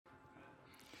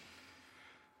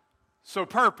So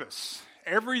purpose.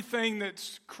 Everything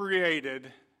that's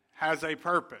created has a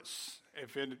purpose.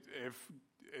 If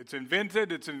it's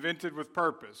invented with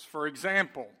purpose. For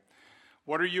example,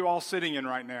 what are you all sitting in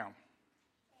right now?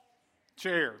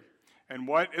 Chair. And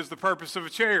what is the purpose of a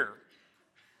chair?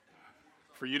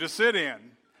 For you to sit in.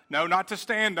 No, not to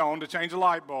stand on to change a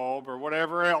light bulb or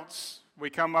whatever else we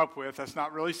come up with. That's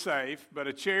not really safe. But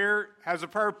a chair has a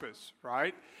purpose,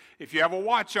 right? If you have a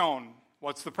watch on,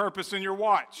 what's the purpose in your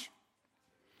watch?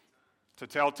 To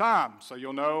tell time. So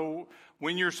you'll know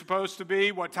when you're supposed to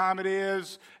be, what time it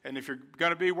is, and if you're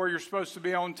going to be where you're supposed to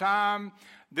be on time.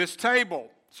 This table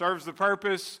serves the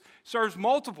purpose, serves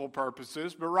multiple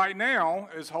purposes, but right now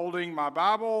is holding my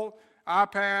Bible,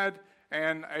 iPad,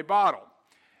 and a bottle.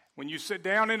 When you sit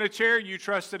down in a chair, you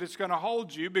trust that it's going to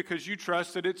hold you because you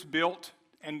trust that it's built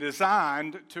and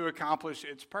designed to accomplish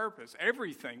its purpose.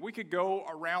 Everything. We could go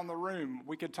around the room.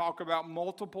 We could talk about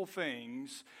multiple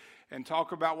things and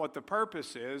talk about what the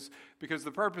purpose is, because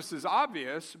the purpose is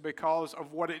obvious because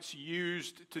of what it's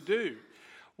used to do.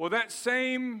 Well, that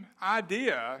same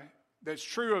idea that's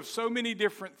true of so many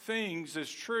different things is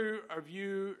true of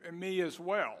you and me as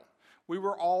well. We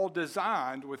were all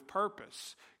designed with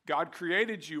purpose. God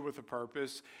created you with a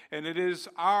purpose, and it is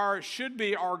should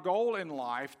be our goal in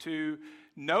life to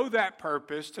know that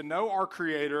purpose, to know our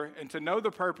Creator, and to know the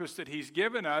purpose that He's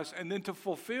given us, and then to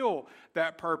fulfill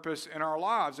that purpose in our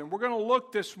lives. And we're going to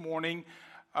look this morning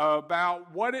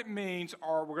about what it means,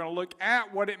 or we're going to look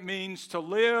at what it means to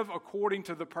live according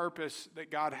to the purpose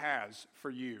that God has for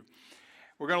you.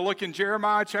 We're going to look in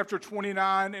Jeremiah chapter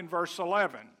 29 and verse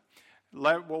 11.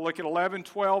 We'll look at 11,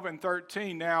 12, and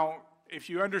 13. Now, if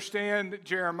you understand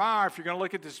Jeremiah, if you're going to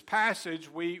look at this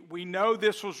passage, we know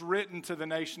this was written to the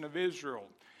nation of Israel.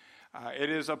 It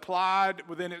is applied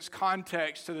within its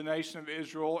context to the nation of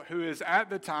Israel, who is at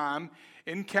the time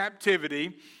in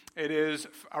captivity. It is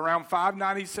around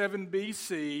 597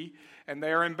 BC, and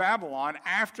they are in Babylon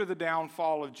after the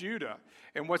downfall of Judah.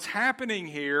 And what's happening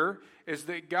here is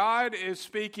that God is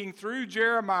speaking through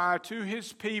Jeremiah to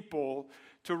his people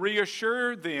to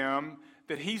reassure them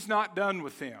that he's not done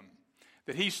with them,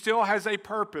 that he still has a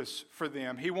purpose for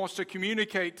them. He wants to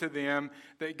communicate to them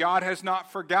that God has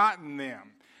not forgotten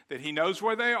them, that he knows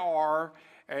where they are,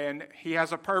 and he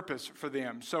has a purpose for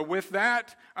them. So with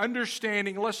that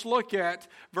understanding, let's look at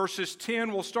verses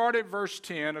 10. We'll start at verse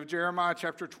 10 of Jeremiah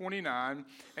chapter 29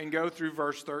 and go through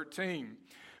verse 13.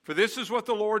 For this is what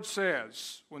the Lord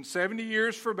says: when 70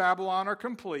 years for Babylon are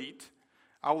complete,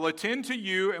 I will attend to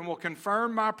you and will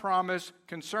confirm my promise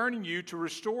concerning you to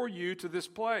restore you to this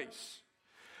place.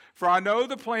 For I know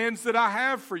the plans that I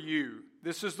have for you.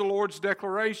 This is the Lord's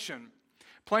declaration.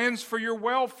 Plans for your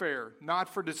welfare, not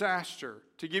for disaster,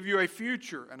 to give you a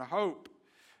future and a hope.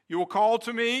 You will call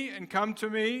to me, come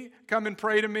and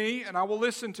pray to me, and I will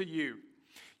listen to you.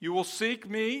 You will seek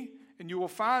me, and you will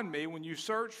find me when you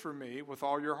search for me with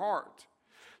all your heart.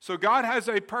 So God has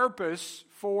a purpose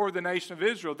for the nation of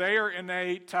Israel. They are in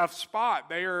a tough spot.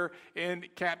 They are in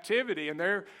captivity, and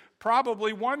they're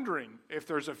probably wondering if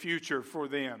there's a future for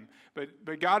them.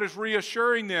 But God is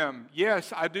reassuring them,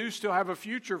 yes, I do still have a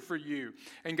future for you.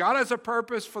 And God has a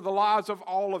purpose for the lives of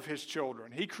all of his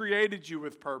children. He created you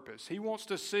with purpose. He wants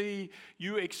to see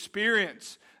you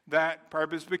experience that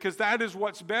purpose, because that is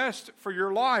what's best for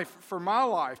your life, for my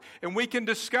life. And we can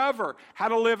discover how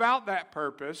to live out that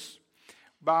purpose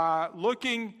by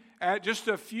looking at just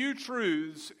a few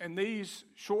truths in these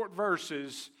short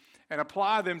verses and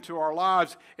apply them to our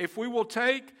lives. If we will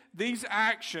take these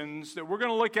actions that we're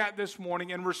going to look at this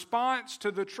morning in response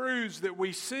to the truths that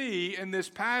we see in this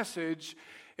passage,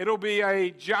 it'll be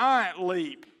a giant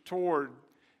leap toward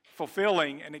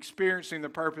fulfilling and experiencing the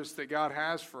purpose that God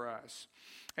has for us.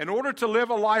 In order to live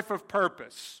a life of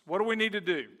purpose, what do we need to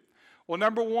do? Well,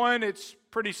 number one, it's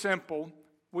pretty simple.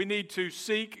 We need to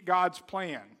seek God's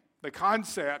plan. The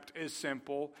concept is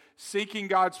simple. Seeking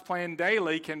God's plan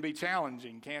daily can be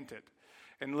challenging, can't it?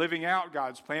 And living out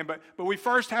God's plan. But we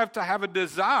first have to have a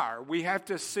desire. We have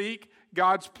to seek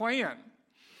God's plan.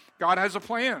 God has a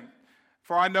plan.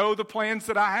 For I know the plans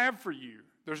that I have for you.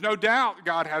 There's no doubt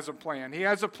God has a plan. He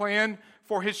has a plan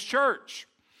for his church.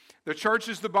 The church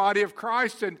is the body of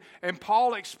Christ. And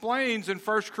Paul explains in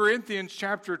 1 Corinthians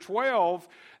chapter 12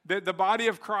 that the body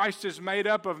of Christ is made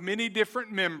up of many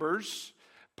different members,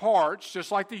 parts,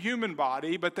 just like the human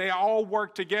body, but they all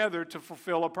work together to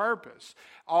fulfill a purpose.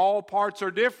 All parts are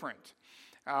different.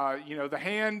 The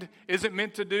hand isn't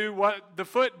meant to do what the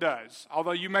foot does,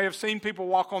 although you may have seen people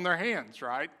walk on their hands,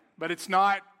 right? But it's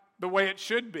not the way it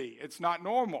should be. It's not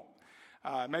normal.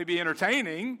 It may be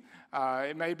entertaining.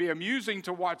 It may be amusing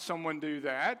to watch someone do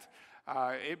that.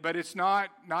 But it's not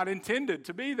intended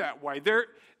to be that way.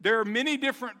 There are many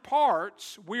different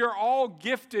parts. We are all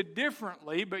gifted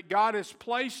differently, but God has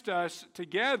placed us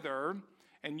together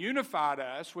and unified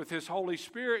us with His Holy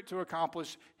Spirit to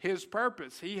accomplish His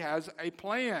purpose. He has a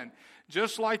plan.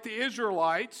 Just like the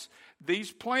Israelites,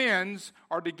 these plans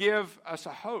are to give us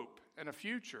a hope and a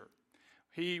future.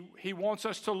 He wants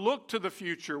us to look to the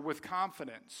future with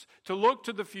confidence, to look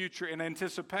to the future in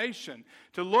anticipation,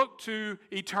 to look to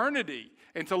eternity,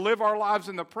 and to live our lives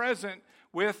in the present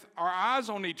with our eyes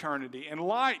on eternity, in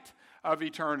light of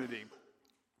eternity.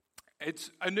 It's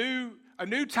a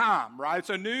new time, right? It's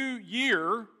a new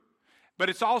year, but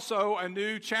it's also a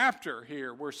new chapter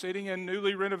here. We're sitting in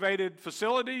newly renovated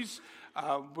facilities,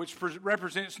 which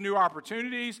represents new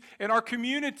opportunities. In our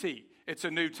community, it's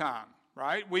a new time.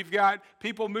 Right? We've got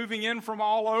people moving in from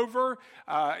all over.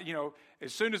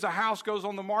 As soon as a house goes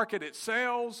on the market, it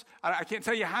sells. I can't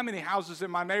tell you how many houses in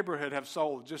my neighborhood have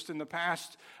sold just in the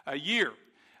past year.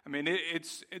 I mean,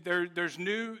 there's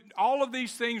new, all of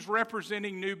these things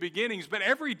representing new beginnings, but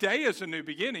every day is a new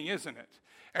beginning, isn't it?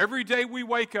 Every day we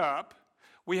wake up,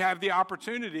 we have the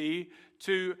opportunity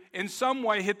to, in some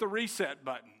way, hit the reset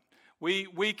button. We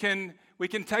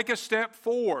can take a step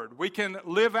forward. We can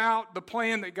live out the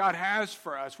plan that God has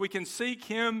for us. We can seek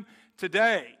Him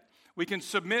today. We can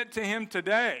submit to Him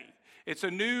today. It's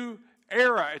a new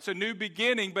era. It's a new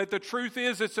beginning, but the truth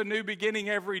is it's a new beginning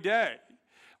every day.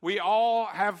 We all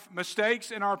have mistakes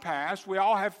in our past. We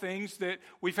all have things that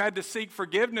we've had to seek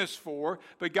forgiveness for,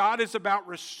 but God is about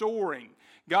restoring.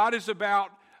 God is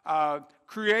about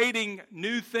creating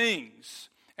new things.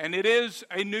 And it is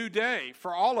a new day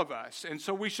for all of us. And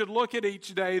so we should look at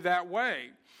each day that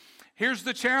way. Here's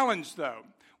the challenge, though.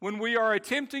 When we are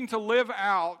attempting to live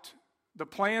out the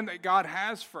plan that God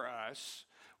has for us,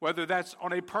 whether that's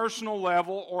on a personal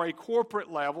level or a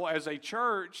corporate level as a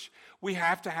church, we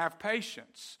have to have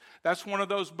patience. That's one of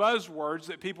those buzzwords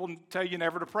that people tell you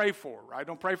never to pray for, right?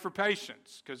 Don't pray for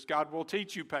patience, because God will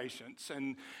teach you patience,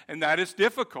 and that is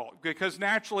difficult because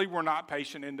naturally we're not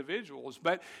patient individuals.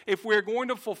 But if we're going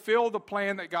to fulfill the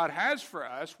plan that God has for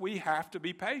us, we have to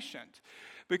be patient.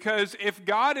 Because if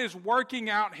God is working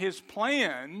out His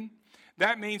plan,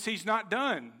 that means He's not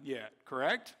done yet,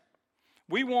 correct?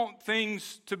 We want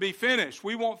things to be finished.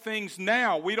 We want things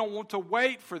now. We don't want to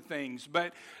wait for things.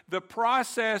 But the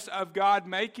process of God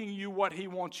making you what He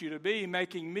wants you to be,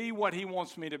 making me what He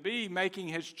wants me to be, making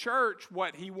His church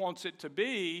what He wants it to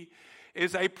be,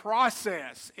 is a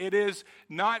process. It is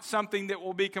not something that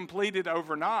will be completed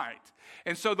overnight.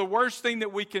 And so the worst thing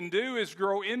that we can do is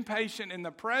grow impatient in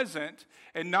the present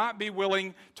and not be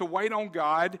willing to wait on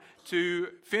God to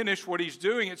finish what He's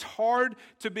doing. It's hard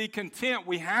to be content.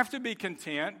 We have to be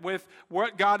content with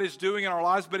what God is doing in our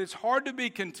lives, but it's hard to be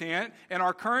content in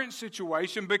our current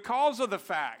situation because of the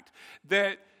fact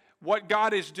that what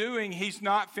God is doing, He's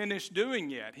not finished doing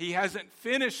yet. He hasn't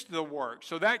finished the work.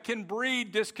 So that can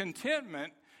breed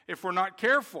discontentment if we're not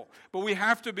careful. But we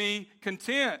have to be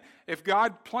content. If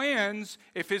God plans,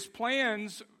 if His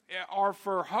plans are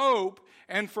for hope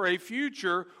and for a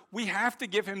future, we have to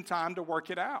give Him time to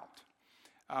work it out.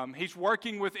 He's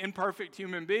working with imperfect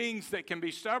human beings that can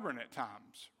be stubborn at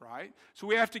times, right? So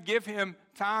we have to give Him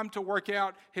time to work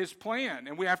out His plan,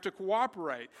 and we have to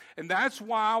cooperate. And that's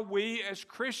why we as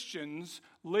Christians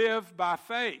live by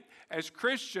faith. As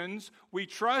Christians, we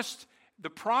trust the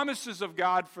promises of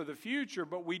God for the future,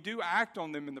 but we do act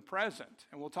on them in the present.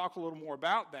 And we'll talk a little more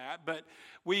about that. But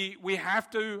we have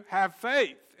to have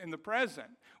faith in the present.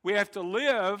 We have to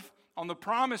live on the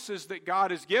promises that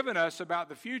God has given us about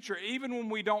the future, even when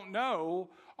we don't know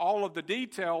all of the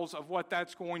details of what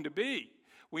that's going to be.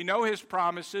 We know His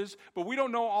promises, but we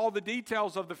don't know all the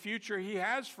details of the future He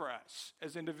has for us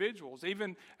as individuals.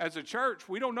 Even as a church,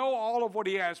 we don't know all of what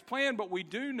He has planned, but we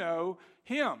do know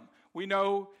Him. We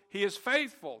know He is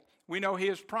faithful. We know He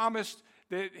has promised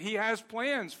that He has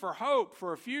plans for hope,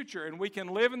 for a future, and we can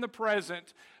live in the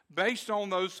present based on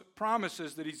those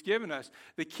promises that He's given us.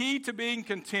 The key to being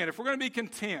content, if we're going to be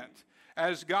content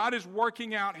as God is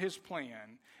working out His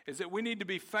plan, is that we need to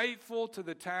be faithful to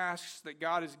the tasks that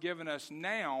God has given us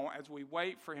now as we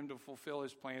wait for Him to fulfill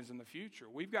His plans in the future.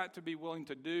 We've got to be willing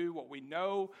to do what we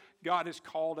know God has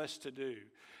called us to do.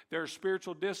 There are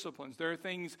spiritual disciplines. There are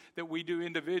things that we do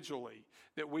individually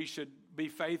that we should be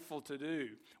faithful to do.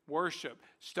 Worship,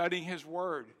 studying His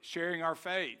Word, sharing our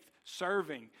faith,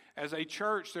 serving. As a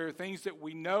church, there are things that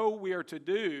we know we are to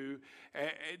do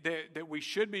that we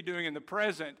should be doing in the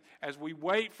present as we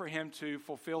wait for Him to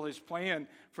fulfill His plan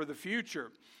for the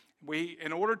future.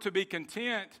 In order to be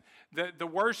content, the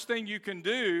worst thing you can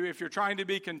do if you're trying to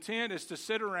be content is to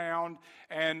sit around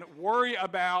and worry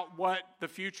about what the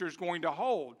future is going to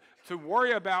hold, to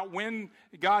worry about when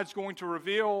God's going to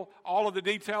reveal all of the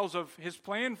details of His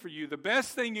plan for you. The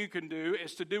best thing you can do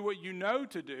is to do what you know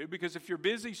to do, because if you're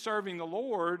busy serving the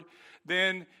Lord,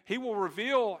 then He will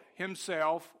reveal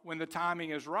Himself when the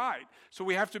timing is right. So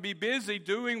we have to be busy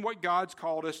doing what God's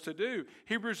called us to do.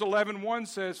 Hebrews 11:1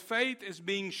 says, faith is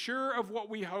being sure of what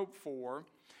we hope for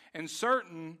and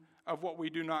certain of what we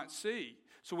do not see.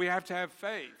 So we have to have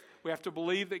faith. We have to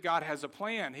believe that God has a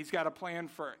plan. He's got a plan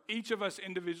for each of us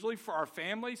individually, for our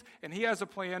families, and He has a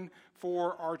plan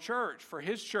for our church, for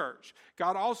His church.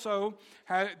 God also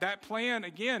has that plan,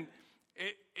 again,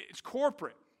 it's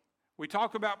corporate. We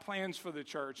talk about plans for the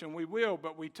church, and we will,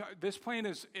 but this plan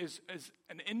is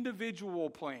an individual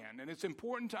plan, and it's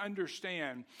important to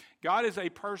understand God is a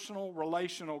personal,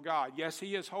 relational God. Yes,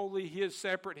 He is holy, He is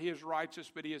separate, He is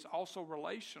righteous, but He is also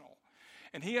relational.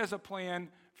 And He has a plan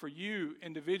for you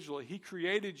individually. He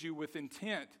created you with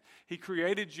intent. He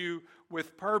created you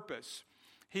with purpose.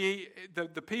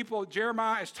 The people,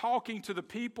 Jeremiah is talking to the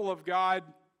people of God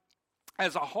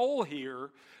as a whole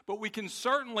here, but we can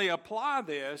certainly apply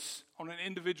this on an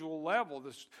individual level.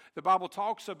 The Bible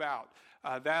talks about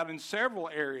that in several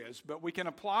areas, but we can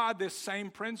apply this same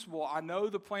principle. I know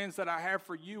the plans that I have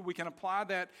for you. We can apply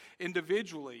that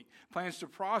individually, plans to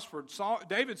prosper.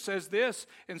 David says this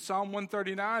in Psalm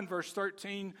 139, verse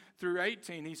 13 through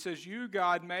 18. He says, you,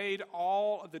 God, made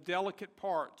all of the delicate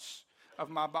parts of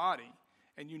my body,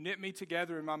 and you knit me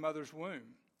together in my mother's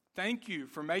womb. Thank you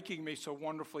for making me so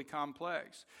wonderfully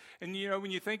complex. And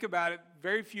when you think about it,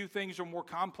 very few things are more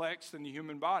complex than the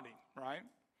human body, right?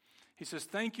 He says,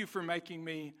 thank you for making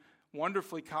me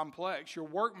wonderfully complex. Your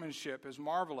workmanship is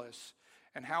marvelous,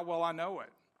 and how well I know it.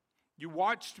 You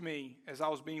watched me as I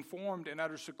was being formed in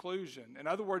utter seclusion. In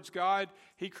other words, God,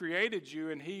 He created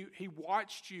you, and He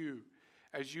watched you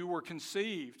as you were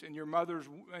conceived in your mother's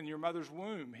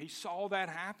womb. He saw that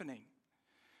happening.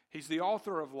 He's the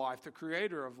author of life, the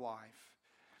creator of life.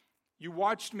 You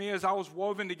watched me as I was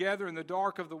woven together in the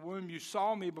dark of the womb. You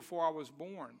saw me before I was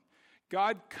born.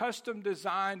 God custom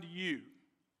designed you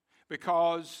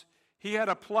because He had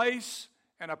a place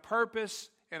and a purpose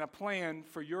and a plan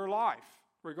for your life,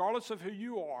 regardless of who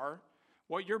you are,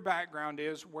 what your background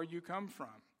is, where you come from.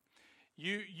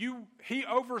 He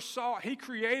oversaw, He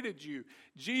created you.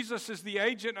 Jesus is the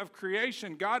agent of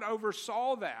creation. God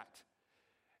oversaw that.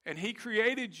 And He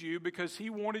created you because He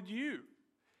wanted you.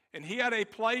 And He had a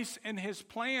place in His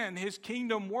plan, His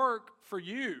kingdom work for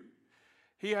you.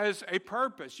 He has a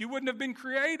purpose. You wouldn't have been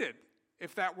created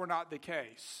if that were not the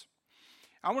case.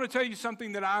 I want to tell you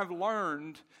something that I've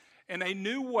learned in a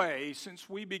new way since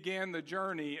we began the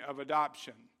journey of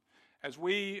adoption, as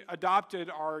we adopted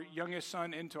our youngest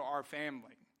son into our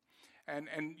family. And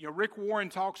Rick Warren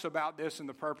talks about this in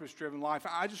The Purpose-Driven Life.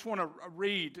 I just want to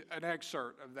read an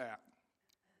excerpt of that.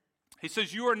 He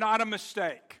says, you are not a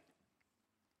mistake.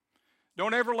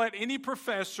 Don't ever let any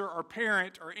professor or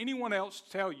parent or anyone else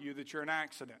tell you that you're an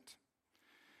accident.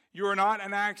 You are not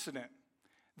an accident.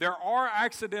 There are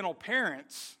accidental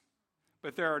parents,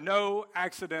 but there are no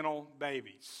accidental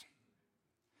babies.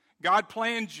 God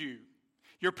planned you.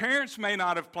 Your parents may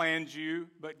not have planned you,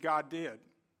 but God did.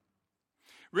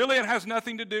 Really, it has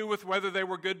nothing to do with whether they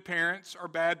were good parents or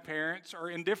bad parents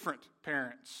or indifferent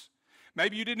parents.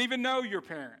 Maybe you didn't even know your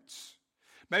parents.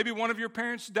 Maybe one of your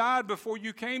parents died before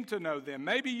you came to know them.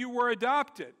 Maybe you were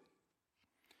adopted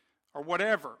or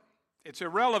whatever. It's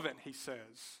irrelevant, he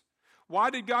says. Why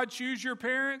did God choose your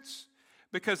parents?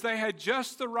 Because they had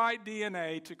just the right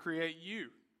DNA to create you.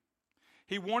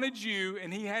 He wanted you,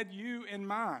 and He had you in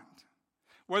mind.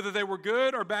 Whether they were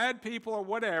good or bad people or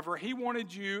whatever, He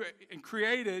wanted you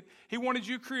created,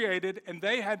 and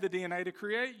they had the DNA to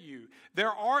create you.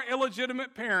 There are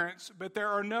illegitimate parents, but there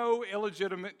are no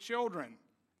illegitimate children.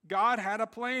 God had a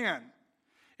plan.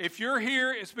 If you're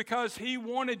here, it's because He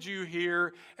wanted you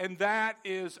here, and that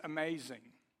is amazing.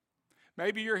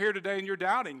 Maybe you're here today and you're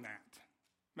doubting that.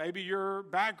 Maybe your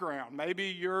background, maybe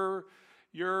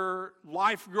your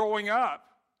life growing up.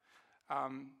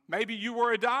 Maybe you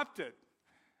were adopted.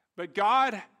 But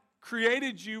God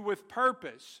created you with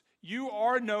purpose. You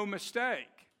are no mistake.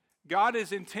 God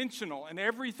is intentional in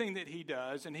everything that He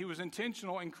does, and He was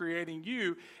intentional in creating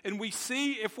you. And we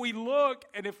see, if we look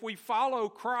and if we follow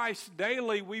Christ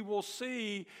daily, we will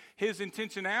see His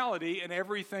intentionality in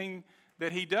everything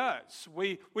that He does.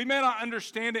 We may not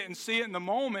understand it and see it in the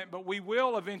moment, but we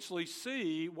will eventually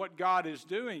see what God is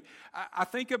doing. I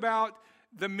think about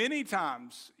the many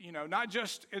times, not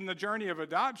just in the journey of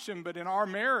adoption, but in our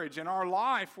marriage, in our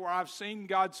life, where I've seen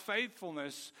God's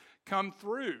faithfulness come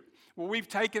through. Well, we've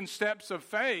taken steps of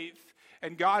faith,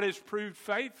 and God has proved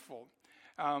faithful.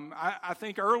 I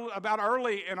think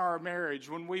early in our marriage,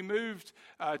 when we moved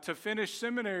to finish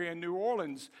seminary in New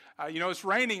Orleans, it's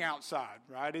raining outside,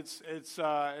 right?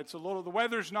 The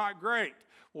weather's not great.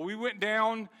 Well, we went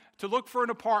down to look for an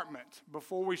apartment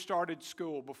before I started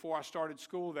school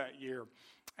that year.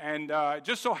 And it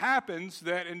just so happens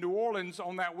that in New Orleans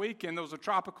on that weekend, there was a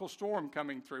tropical storm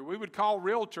coming through. We would call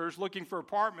realtors looking for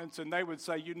apartments, and they would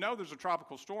say, there's a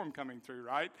tropical storm coming through,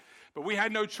 right? But we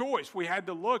had no choice. We had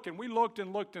to look, and we looked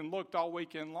and looked and looked all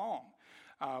weekend long.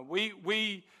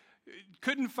 We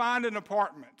couldn't find an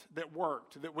apartment that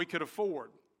worked, that we could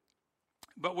afford.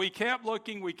 But we kept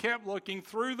looking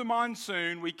through the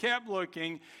monsoon, we kept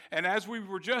looking, and as we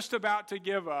were just about to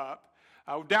give up,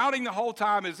 doubting the whole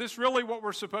time, is this really what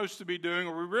we're supposed to be doing?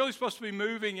 Are we really supposed to be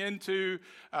moving into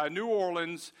New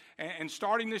Orleans and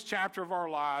starting this chapter of our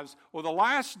lives? Well, the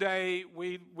last day,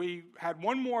 we had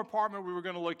one more apartment we were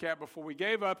going to look at before we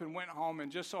gave up and went home,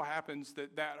 and just so happens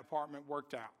that apartment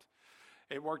worked out.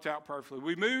 It worked out perfectly.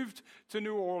 We moved to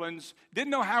New Orleans,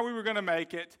 didn't know how we were going to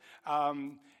make it. Our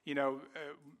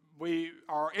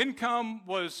income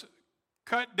was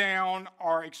cut down,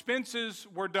 our expenses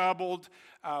were doubled.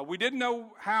 We didn't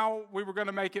know how we were going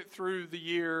to make it through the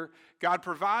year. God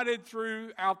provided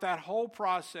throughout that whole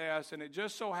process, and it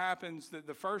just so happens that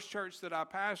the first church that I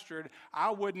pastored,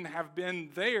 I wouldn't have been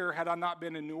there had I not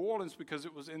been in New Orleans, because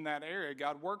it was in that area.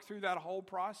 God worked through that whole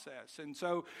process. And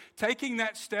so taking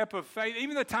that step of faith,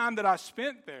 even the time that I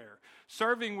spent there,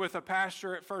 serving with a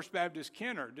pastor at First Baptist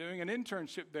Kenner, doing an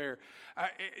internship there,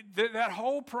 that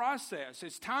whole process,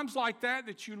 it's times like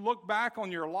that you look back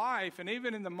on your life, and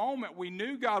even in the moment we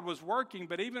knew God was working,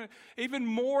 but even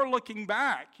more looking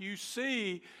back, you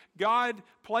see God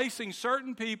placing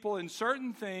certain people and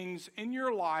certain things in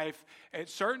your life at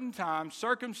certain times,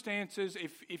 circumstances.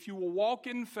 If you will walk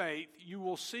in faith, you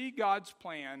will see God's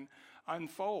plan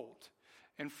unfold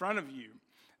in front of you.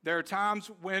 There are times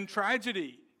when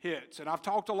tragedy hits, and I've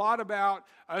talked a lot about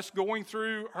us going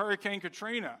through Hurricane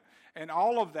Katrina and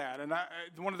all of that. And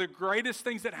one of the greatest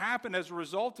things that happened as a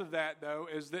result of that, though,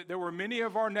 is that there were many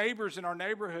of our neighbors in our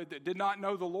neighborhood that did not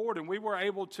know the Lord, and we were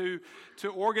able to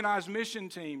organize mission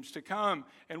teams to come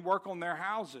and work on their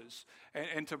houses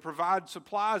and to provide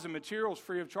supplies and materials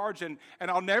free of charge. And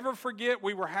I'll never forget,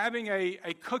 we were having a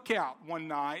cookout one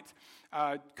night.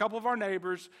 A couple of our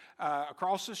neighbors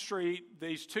across the street,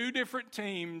 these two different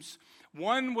teams.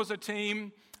 One was a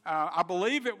team, I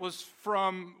believe it was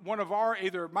from one of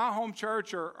either my home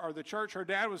church or the church her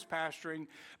dad was pastoring.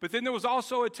 But then there was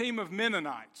also a team of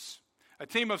Mennonites, a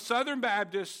team of Southern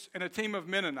Baptists and a team of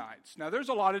Mennonites. Now, there's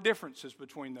a lot of differences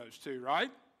between those two, right?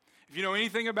 If you know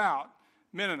anything about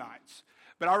Mennonites.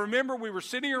 But I remember we were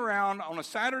sitting around on a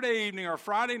Saturday evening or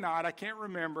Friday night, I can't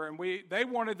remember, and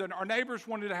our neighbors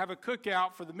wanted to have a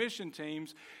cookout for the mission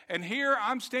teams. And here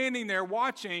I'm standing there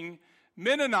watching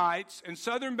Mennonites and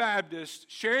Southern Baptists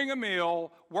sharing a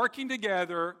meal, working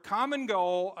together, common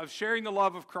goal of sharing the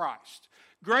love of Christ.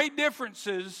 Great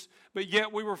differences, but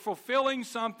yet we were fulfilling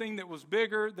something that was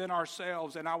bigger than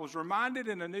ourselves. And I was reminded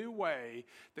in a new way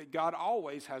that God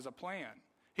always has a plan.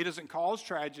 He doesn't cause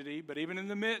tragedy, but even in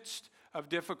the midst of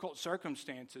difficult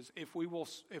circumstances, if we will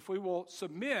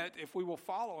submit, if we will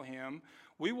follow Him,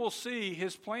 we will see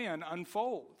His plan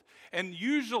unfold. And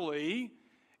usually,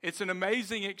 it's an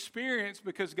amazing experience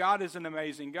because God is an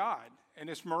amazing God. And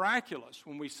it's miraculous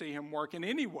when we see Him work in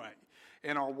any way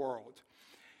in our world.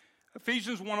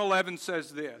 Ephesians 1:11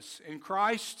 says this: in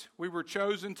Christ we were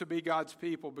chosen to be God's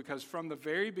people because from the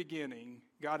very beginning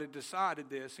God had decided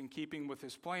this in keeping with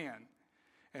His plan.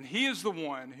 And He is the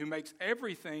one who makes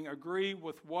everything agree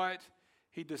with what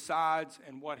He decides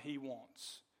and what He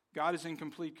wants. God is in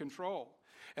complete control.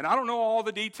 And I don't know all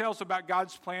the details about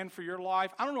God's plan for your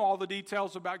life. I don't know all the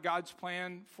details about God's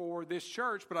plan for this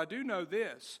church, but I do know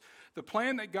this. The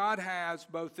plan that God has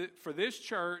both for this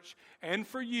church and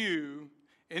for you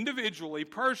individually,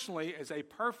 personally, is a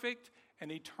perfect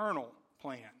and eternal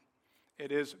plan.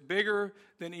 It is bigger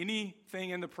than anything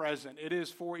in the present. It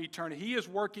is for eternity. He is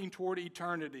working toward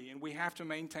eternity, and we have to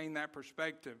maintain that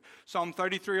perspective. Psalm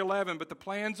 33:11, but the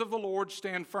plans of the Lord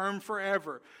stand firm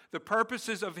forever, the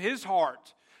purposes of His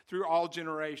heart through all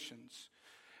generations.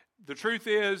 The truth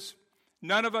is,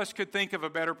 none of us could think of a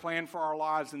better plan for our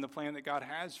lives than the plan that God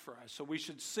has for us. So we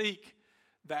should seek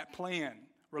that plan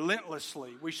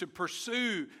relentlessly. We should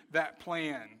pursue that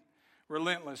plan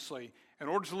relentlessly. In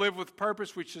order to live with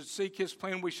purpose, we should seek His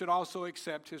plan. We should also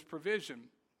accept His provision.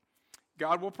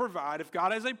 God will provide. If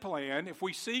God has a plan, if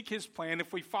we seek His plan,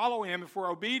 if we follow Him, if we're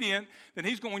obedient, then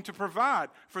He's going to provide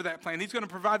for that plan. He's going to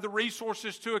provide the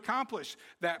resources to accomplish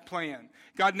that plan.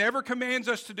 God never commands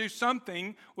us to do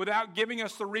something without giving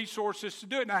us the resources to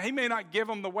do it. Now, He may not give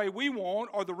them the way we want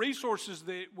or the resources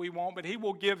that we want, but He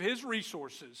will give His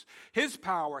resources, His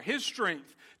power, His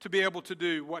strength to be able to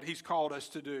do what He's called us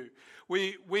to do.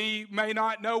 We may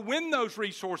not know when those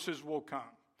resources will come.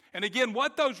 And again,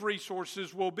 what those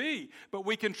resources will be, but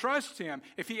we can trust Him.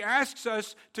 If He asks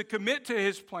us to commit to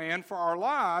His plan for our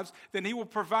lives, then He will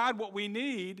provide what we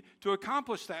need to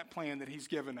accomplish that plan that He's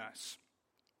given us.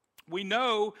 We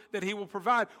know that He will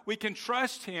provide. We can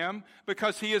trust Him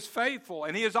because He is faithful,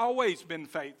 and He has always been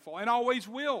faithful and always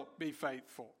will be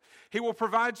faithful. He will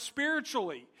provide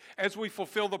spiritually as we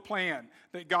fulfill the plan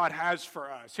that God has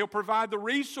for us. He'll provide the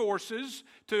resources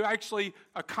to actually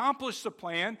accomplish the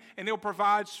plan, and He'll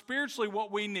provide spiritually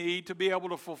what we need to be able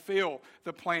to fulfill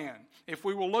the plan. If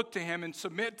we will look to Him and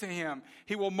submit to Him,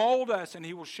 He will mold us and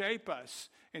He will shape us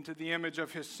into the image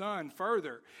of His Son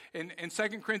further. In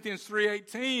 2 Corinthians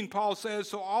 3:18, Paul says,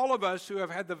 "So all of us who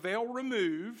have had the veil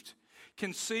removed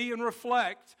can see and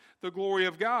reflect the glory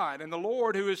of God. And the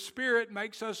Lord, who is Spirit,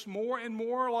 makes us more and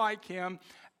more like Him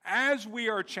as we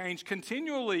are changed,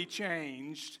 continually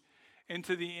changed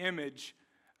into the image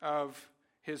of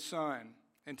His Son,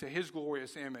 into His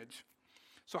glorious image."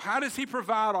 So how does He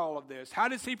provide all of this? How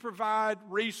does He provide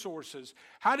resources?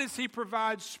 How does He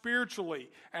provide spiritually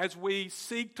as we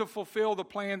seek to fulfill the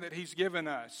plan that He's given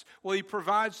us? Well, He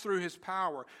provides through His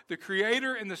power. The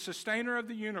Creator and the Sustainer of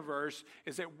the universe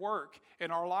is at work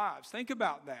in our lives. Think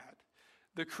about that.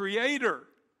 The Creator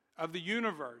of the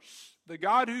universe, the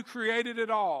God who created it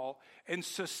all and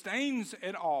sustains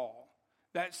it all,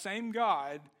 that same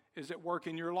God is at work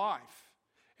in your life.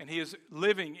 And He is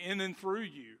living in and through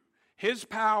you. His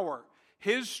power,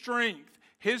 His strength,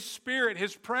 His Spirit,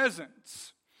 His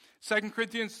presence. 2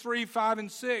 Corinthians 3:5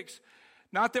 and 6.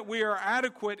 Not that we are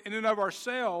adequate in and of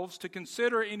ourselves to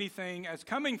consider anything as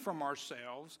coming from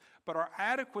ourselves, but our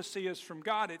adequacy is from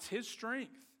God. It's His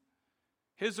strength,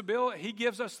 His ability. He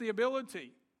gives us the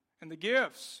ability and the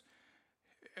gifts.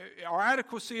 Our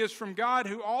adequacy is from God,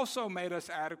 who also made us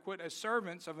adequate as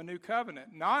servants of a new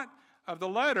covenant. Not of the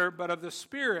letter, but of the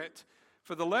Spirit.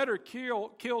 For the letter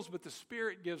kills, but the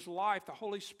Spirit gives life. The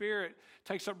Holy Spirit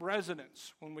takes up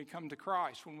residence when we come to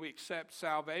Christ, when we accept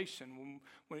salvation.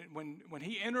 When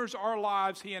He enters our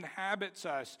lives, He inhabits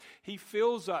us. He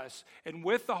fills us. And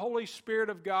with the Holy Spirit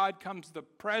of God comes the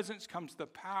presence, comes the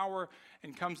power,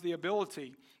 and comes the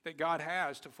ability that God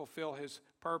has to fulfill His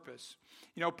purpose.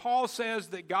 You know, Paul says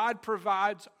that God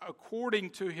provides according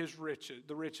to His riches,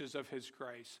 the riches of His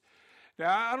grace.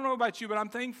 Now, I don't know about you, but I'm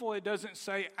thankful it doesn't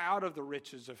say out of the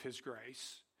riches of His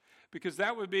grace, because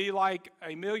that would be like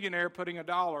a millionaire putting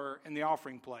 $1 in the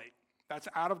offering plate. That's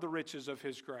out of the riches of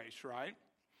His grace, right?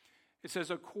 It says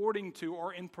according to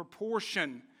or in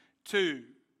proportion to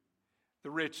the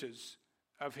riches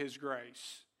of His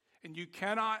grace. And you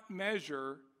cannot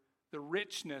measure the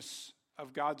richness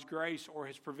of God's grace or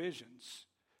His provisions.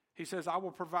 He says, I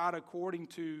will provide according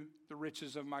to the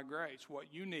riches of my grace. What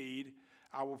you need,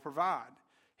 I will provide,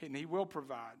 and He will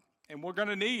provide. And we're going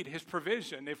to need His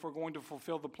provision if we're going to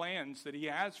fulfill the plans that He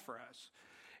has for us.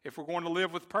 If we're going to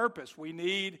live with purpose, we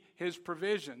need His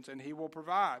provisions, and He will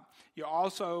provide. We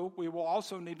will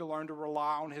also need to learn to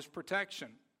rely on His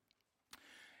protection.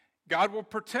 God will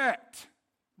protect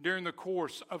during the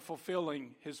course of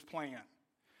fulfilling His plan.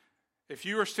 If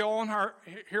you are still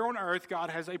here on earth, God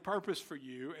has a purpose for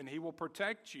you, and He will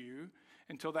protect you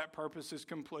until that purpose is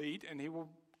complete, and He will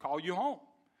call you home.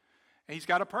 And He's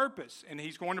got a purpose, and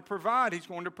He's going to provide. He's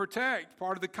going to protect.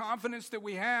 Part of the confidence that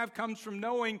we have comes from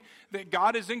knowing that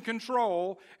God is in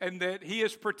control and that He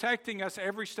is protecting us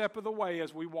every step of the way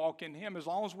as we walk in Him. As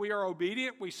long as we are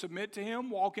obedient, we submit to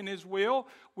Him, walk in His will,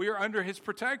 we are under His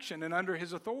protection and under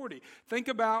His authority. Think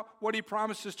about what He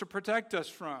promises to protect us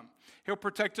from. He'll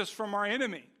protect us from our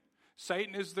enemy.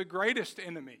 Satan is the greatest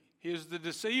enemy. He is the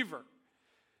deceiver.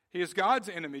 He is God's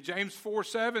enemy. James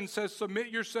 4:7 says, submit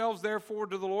yourselves therefore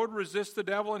to the Lord, resist the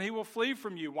devil, and he will flee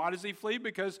from you. Why does he flee?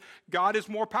 Because God is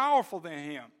more powerful than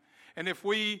him. And if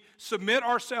we submit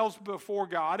ourselves before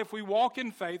God, if we walk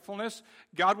in faithfulness,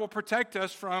 God will protect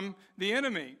us from the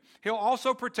enemy. He'll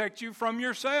also protect you from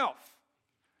yourself.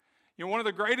 You know, one of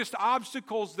the greatest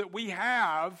obstacles that we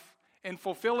have in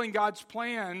fulfilling God's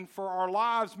plan for our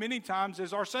lives many times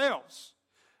is ourselves.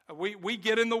 We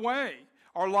get in the way.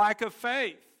 Our lack of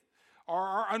faith.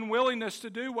 Our unwillingness to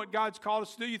do what God's called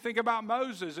us to do. You think about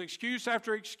Moses, excuse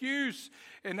after excuse.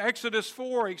 In Exodus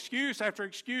 4, excuse after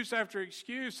excuse after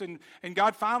excuse. And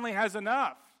God finally has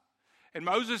enough. And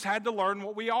Moses had to learn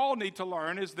what we all need to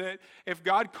learn, is that if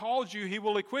God calls you, he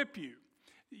will equip you.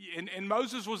 And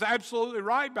Moses was absolutely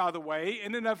right, by the way.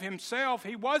 In and of himself,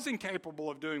 he was incapable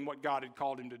of doing what God had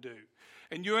called him to do.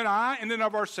 And you and I, in and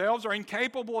of ourselves, are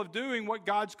incapable of doing what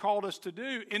God's called us to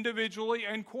do, individually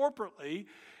and corporately.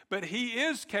 But he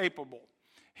is capable.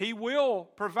 He will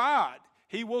provide.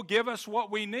 He will give us what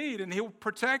we need, and he'll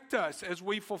protect us as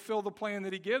we fulfill the plan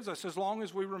that he gives us, as long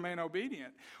as we remain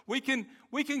obedient. We can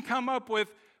come up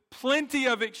with plenty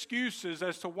of excuses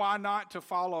as to why not to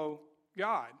follow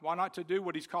God, why not to do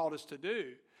what he's called us to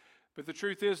do. But the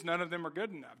truth is, none of them are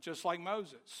good enough, just like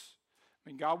Moses. I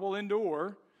mean, God will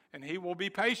endure, and he will be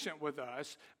patient with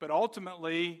us, but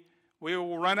ultimately we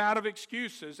will run out of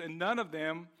excuses, and none of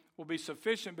them will be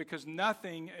sufficient, because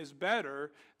nothing is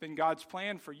better than God's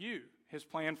plan for you, his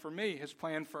plan for me, his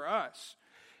plan for us.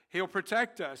 He'll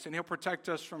protect us, and he'll protect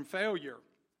us from failure.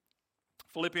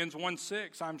 Philippians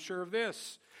 1:6, I'm sure of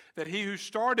this, that he who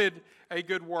started a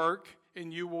good work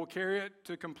in you will carry it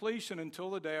to completion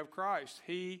until the day of Christ.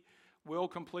 He will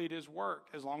complete his work.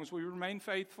 As long as we remain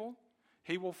faithful,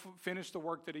 he will finish the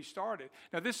work that he started.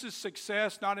 Now, this is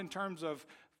success not in terms of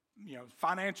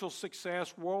financial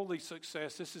success, worldly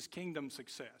success. This is kingdom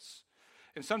success.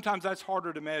 And sometimes that's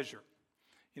harder to measure.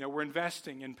 We're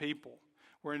investing in people.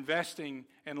 We're investing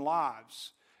in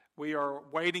lives. We are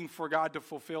waiting for God to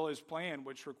fulfill his plan,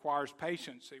 which requires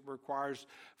patience. It requires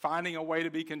finding a way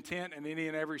to be content in any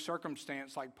and every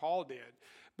circumstance, like Paul did.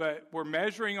 But we're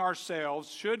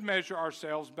should measure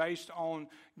ourselves based on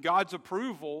God's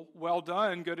approval, well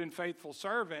done, good and faithful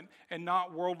servant, and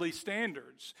not worldly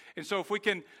standards. And so if we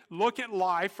can look at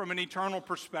life from an eternal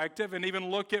perspective, and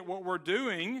even look at what we're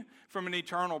doing from an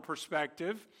eternal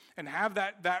perspective, and have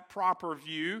that proper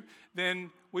view,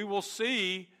 then we will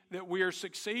see that we are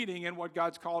succeeding in what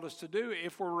God's called us to do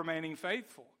if we're remaining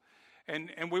faithful.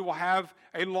 And we will have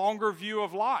a longer view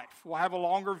of life. We'll have a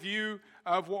longer view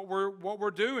of what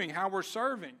we're doing, how we're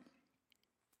serving.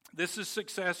 This is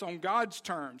success on God's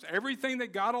terms. Everything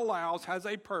that God allows has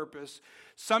a purpose.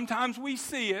 Sometimes we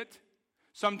see it,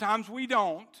 sometimes we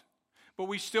don't, but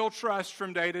we still trust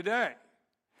from day to day.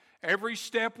 Every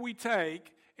step we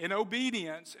take in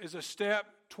obedience is a step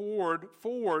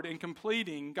forward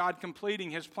in God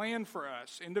completing his plan for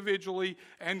us, individually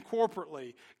and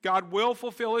corporately. God will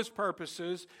fulfill his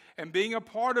purposes, and being a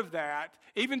part of that,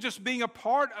 even just being a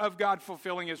part of God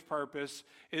fulfilling his purpose,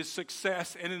 is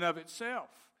success in and of itself.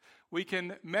 We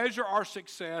can measure our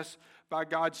success by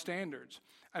God's standards.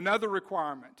 Another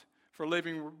requirement for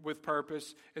living with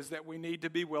purpose is that we need to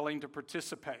be willing to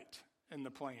participate in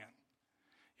the plan.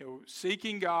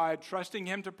 Seeking God, trusting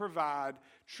him to provide,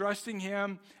 trusting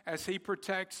him as he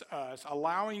protects us,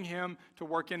 allowing him to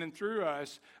work in and through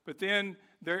us. But then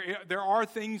there are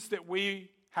things that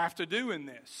we have to do in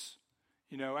this.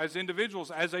 As individuals,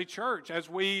 as a church, as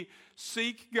we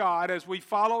seek God, as we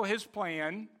follow his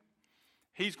plan,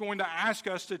 he's going to ask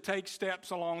us to take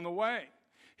steps along the way.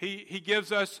 He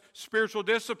gives us spiritual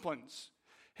disciplines.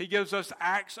 He gives us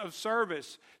acts of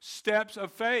service, steps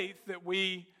of faith that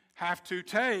we have to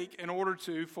take in order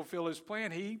to fulfill his plan.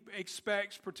 He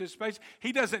expects participation.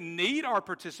 He doesn't need our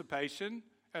participation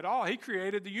at all. He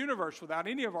created the universe without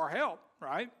any of our help,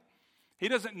 right? He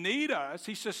doesn't need us.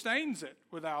 He sustains it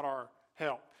without our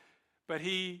help. But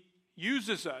he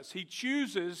uses us. He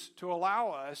chooses to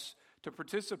allow us to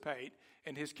participate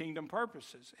in his kingdom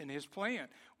purposes, in his plan,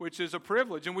 which is a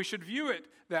privilege, and we should view it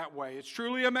that way. It's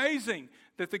truly amazing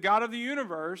that the God of the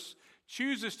universe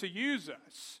chooses to use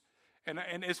us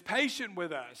and is patient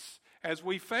with us as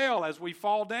we fail, as we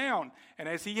fall down, and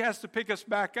as he has to pick us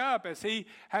back up, as he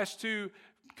has to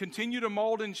continue to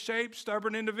mold and shape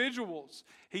stubborn individuals.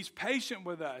 He's patient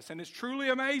with us, and it's truly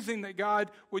amazing that God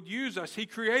would use us. He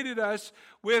created us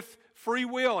with free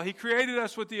will. He created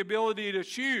us with the ability to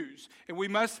choose, and we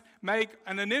must make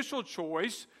an initial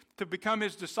choice to become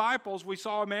his disciples. We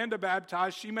saw Amanda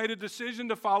baptized. She made a decision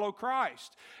to follow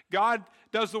Christ. God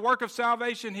does the work of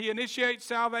salvation. He initiates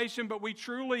salvation, but we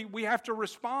have to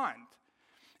respond.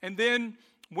 And then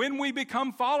when we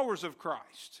become followers of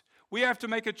Christ, we have to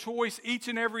make a choice each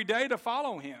and every day to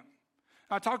follow him.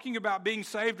 Not talking about being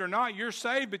saved or not. You're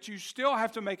saved, but you still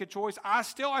have to make a choice. I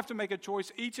still have to make a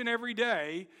choice each and every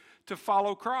day to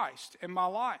follow Christ in my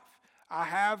life.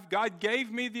 God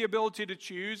gave me the ability to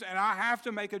choose, and I have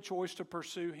to make a choice to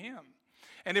pursue him.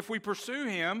 And if we pursue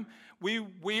him,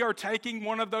 we are taking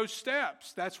one of those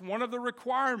steps. That's one of the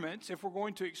requirements if we're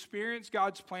going to experience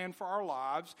God's plan for our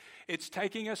lives. It's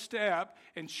taking a step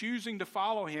and choosing to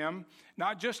follow him,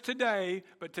 not just today,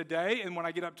 but today, and when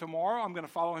I get up tomorrow, I'm going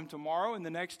to follow him tomorrow, and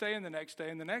the next day, and the next day,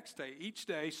 and the next day, each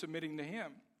day submitting to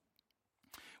him.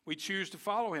 We choose to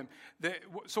follow him.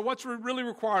 So what's really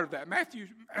required of that? Matthew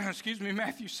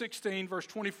 16, verse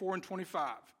 24 and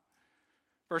 25.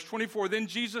 Verse 24, then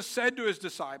Jesus said to his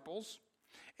disciples,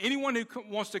 anyone who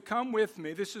wants to come with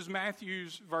me, this is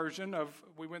Matthew's version of,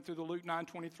 we went through the Luke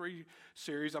 9:23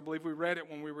 series. I believe we read it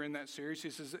when we were in that series.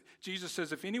 Jesus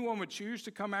says, if anyone would choose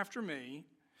to come after me,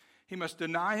 he must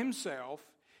deny himself,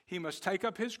 he must take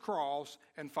up his cross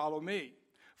and follow me.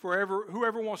 For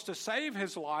whoever wants to save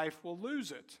his life will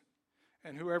lose it.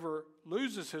 And whoever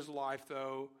loses his life,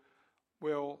 though,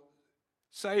 will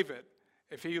save it.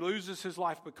 If he loses his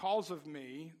life because of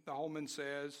me, the Holman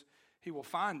says, he will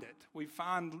find it. We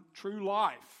find true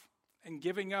life in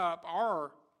giving up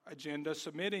our agenda,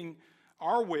 submitting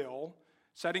our will,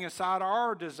 setting aside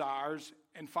our desires,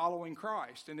 and following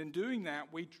Christ. And in doing that,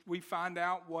 we find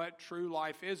out what true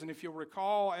life is. And if you'll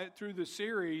recall through the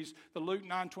series, the Luke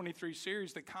 9:23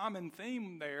 series, the common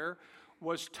theme there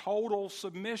was total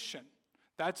submission.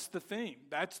 That's the theme.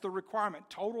 That's the requirement.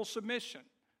 Total submission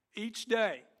each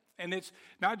day. And it's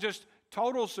not just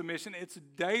total submission, it's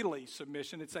daily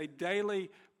submission. It's a daily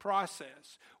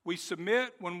process. We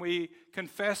submit when we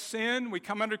confess sin. We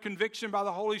come under conviction by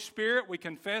the Holy Spirit. We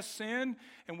confess sin,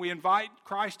 and we invite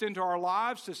Christ into our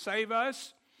lives to save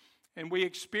us, and we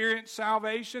experience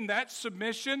salvation. That's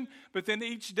submission, but then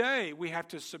each day we have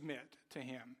to submit to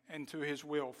him and to his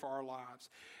will for our lives.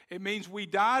 It means we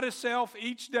die to self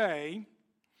each day,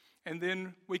 and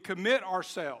then we commit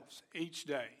ourselves each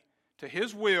day to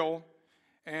his will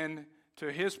and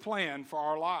to his plan for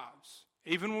our lives.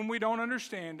 Even when we don't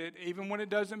understand it, even when it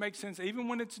doesn't make sense, even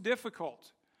when it's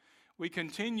difficult, we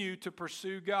continue to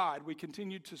pursue God. We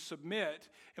continue to submit,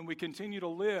 and we continue to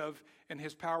live in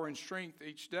his power and strength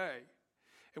each day.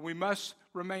 And we must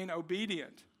remain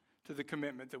obedient to the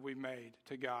commitment that we made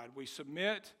to God. We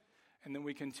submit, and then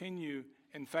we continue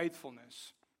in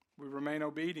faithfulness. We remain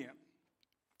obedient.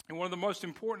 And one of the most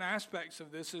important aspects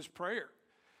of this is prayer.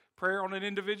 Prayer on an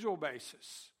individual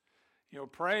basis.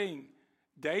 Praying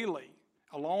daily,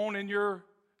 alone in your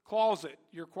closet,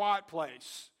 your quiet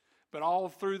place, but all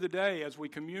through the day as we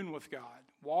commune with God,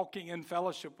 walking in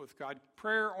fellowship with God.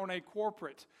 Prayer on a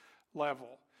corporate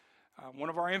level. One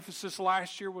of our emphasis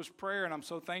last year was prayer, and I'm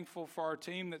so thankful for our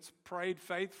team that's prayed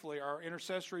faithfully, our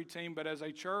intercessory team. But as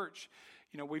a church,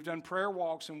 we've done prayer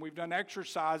walks and we've done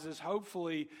exercises,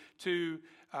 hopefully to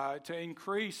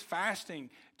increase fasting,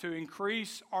 to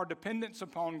increase our dependence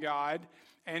upon God,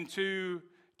 and to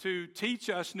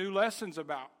teach us new lessons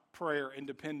about prayer and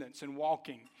dependence and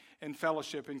walking in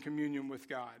fellowship and communion with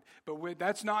God. But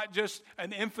that's not just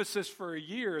an emphasis for a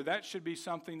year. That should be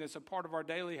something that's a part of our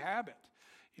daily habit.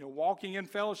 Walking in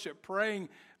fellowship, praying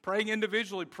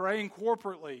individually, praying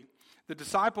corporately. The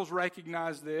disciples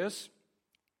recognized this,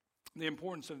 the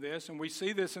importance of this, and we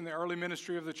see this in the early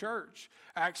ministry of the church.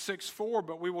 Acts 6:4,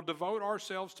 but we will devote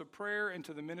ourselves to prayer and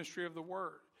to the ministry of the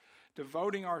word.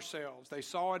 Devoting ourselves. They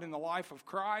saw it in the life of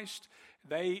Christ.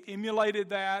 They emulated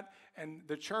that, and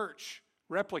the church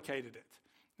replicated it.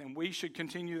 And we should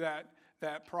continue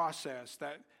that process,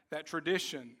 that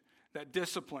tradition, that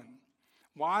discipline.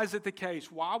 Why is it the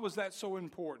case? Why was that so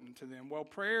important to them? Well,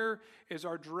 prayer is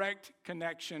our direct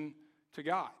connection to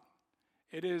God.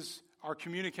 It is our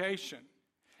communication.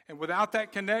 And without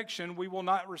that connection, we will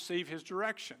not receive his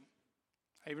direction.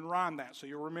 I even rhymed that, so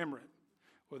you'll remember it.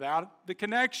 Without the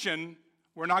connection,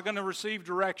 we're not going to receive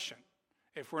direction.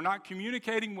 If we're not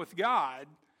communicating with God,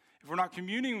 if we're not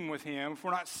communing with him, if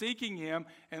we're not seeking him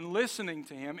and listening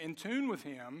to him, in tune with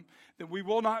him, then we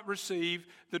will not receive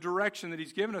the direction that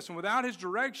he's given us. And without his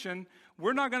direction,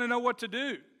 we're not going to know what to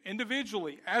do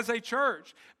individually as a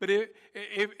church. But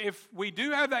if we do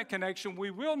have that connection,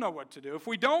 we will know what to do. If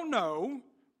we don't know,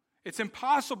 it's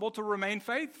impossible to remain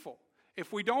faithful.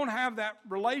 If we don't have that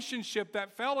relationship,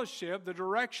 that fellowship, the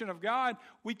direction of God,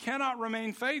 we cannot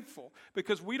remain faithful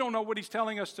because we don't know what he's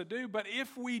telling us to do. But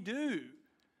if we do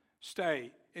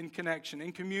stay in connection,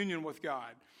 in communion with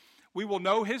God, we will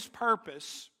know his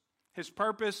purpose. His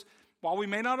purpose, while we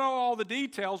may not know all the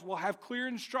details, we'll have clear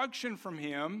instruction from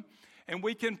him, and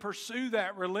we can pursue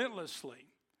that relentlessly.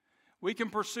 We can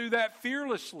pursue that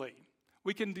fearlessly.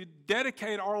 We can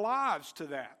dedicate our lives to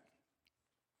that.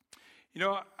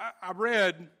 I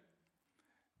read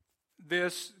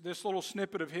this little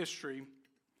snippet of history.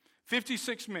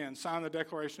 56 men signed the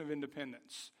Declaration of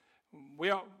Independence.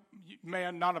 You may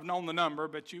not have known the number,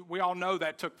 but we all know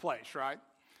that took place, right?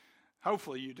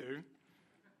 Hopefully you do.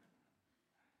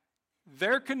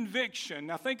 Their conviction,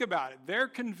 now think about it, their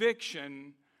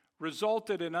conviction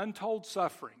resulted in untold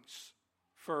sufferings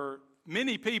for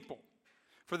many people,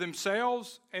 for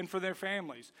themselves and for their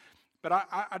families. But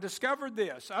I discovered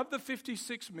this. Of the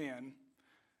 56 men,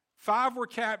 5 were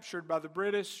captured by the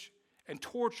British and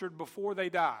tortured before they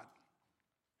died.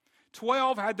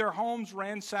 12 had their homes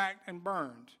ransacked and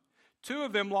burned. 2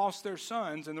 of them lost their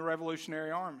sons in the Revolutionary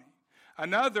Army.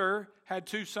 Another had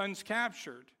 2 sons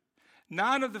captured.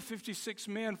 9 of the 56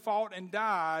 men fought and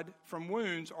died from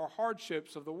wounds or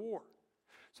hardships of the war.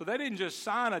 So they didn't just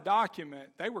sign a document,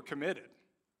 they were committed.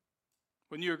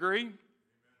 Wouldn't you agree? Amen.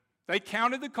 They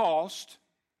counted the cost,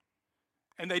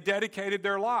 and they dedicated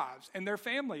their lives and their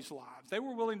families' lives. They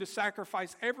were willing to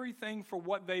sacrifice everything for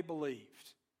what they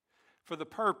believed, for the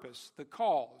purpose, the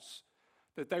cause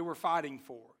that they were fighting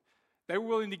for. They were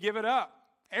willing to give it up,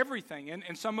 everything,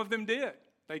 and some of them did.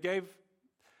 They gave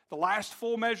the last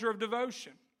full measure of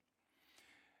devotion.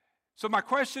 So my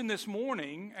question this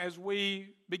morning, as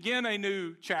we begin a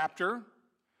new chapter,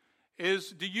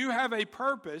 is, do you have a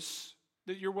purpose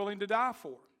that you're willing to die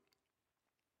for?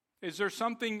 Is there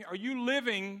something, are you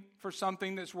living for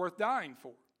something that's worth dying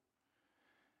for?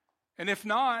 And if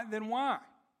not, then why?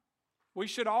 We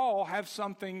should all have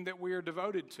something that we are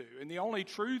devoted to. And the only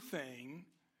true thing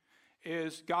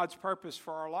is God's purpose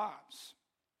for our lives.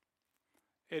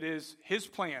 It is His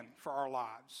plan for our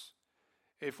lives.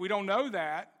 If we don't know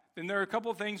that, then there are a couple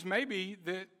of things maybe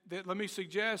that let me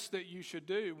suggest that you should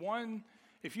do. One,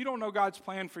 if you don't know God's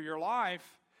plan for your life,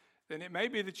 then it may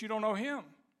be that you don't know Him.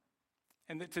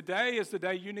 And that today is the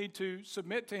day you need to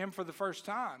submit to Him for the first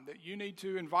time, that you need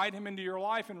to invite Him into your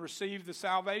life and receive the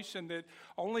salvation that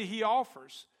only He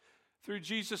offers. Through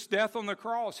Jesus' death on the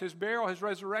cross, His burial, His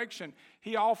resurrection,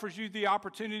 He offers you the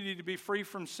opportunity to be free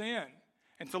from sin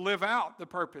and to live out the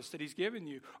purpose that He's given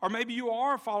you. Or maybe you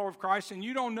are a follower of Christ and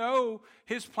you don't know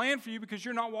His plan for you because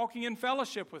you're not walking in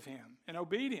fellowship with Him, in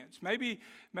obedience. Maybe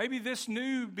this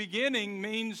new beginning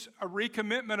means a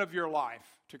recommitment of your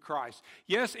life to Christ.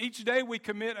 Yes, each day we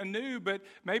commit anew, but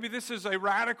maybe this is a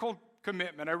radical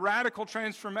commitment, a radical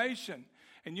transformation,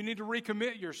 and you need to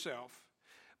recommit yourself.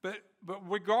 But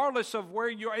regardless of where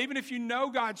you are, even if you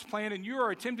know God's plan and you are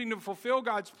attempting to fulfill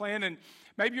God's plan, and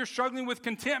maybe you're struggling with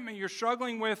contentment, you're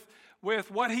struggling with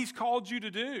what He's called you to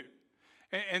do,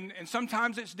 and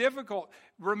sometimes it's difficult,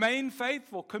 remain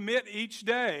faithful. Commit each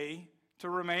day to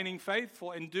remaining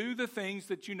faithful and do the things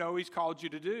that you know He's called you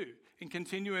to do and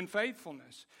continue in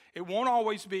faithfulness. It won't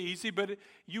always be easy, but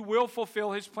you will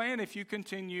fulfill His plan if you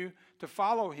continue to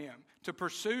follow Him, to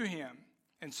pursue Him,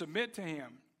 and submit to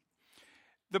Him.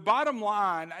 The bottom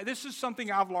line, this is something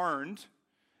I've learned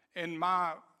in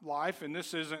my life, and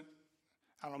this isn't,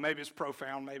 I don't know, maybe it's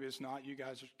profound, maybe it's not. You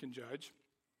guys can judge.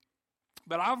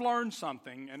 But I've learned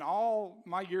something in all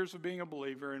my years of being a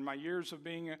believer, in my years of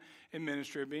being in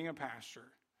ministry, of being a pastor.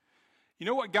 You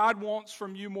know what God wants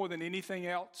from you more than anything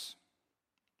else?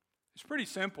 It's pretty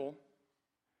simple.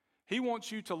 He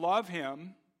wants you to love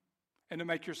Him and to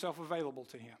make yourself available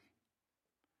to Him.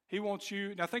 He wants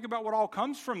you, now think about what all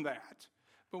comes from that.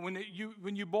 But when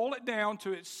you boil it down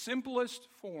to its simplest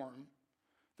form,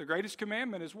 the greatest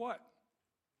commandment is what?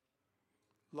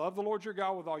 Love the Lord your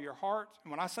God with all your heart.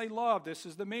 And when I say love, this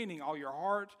is the meaning. All your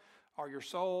heart, all your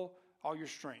soul, all your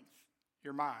strength,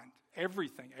 your mind,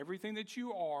 everything that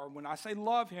you are. When I say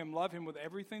love Him with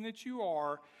everything that you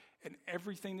are and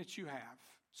everything that you have.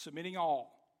 Submitting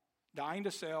all. Dying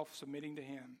to self, submitting to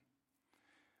Him.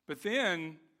 But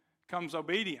then comes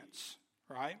obedience,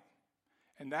 right?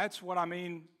 And that's what I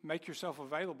mean, make yourself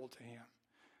available to Him.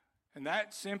 And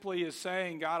that simply is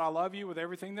saying, God, I love you with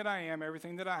everything that I am,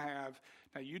 everything that I have.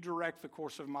 Now you direct the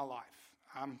course of my life.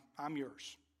 I'm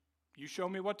yours. You show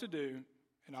me what to do,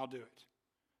 and I'll do it.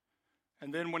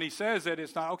 And then when He says it,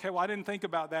 it's not, okay, well, I didn't think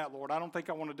about that, Lord. I don't think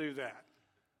I want to do that.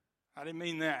 I didn't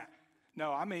mean that.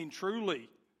 No, I mean truly,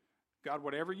 God,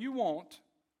 whatever you want,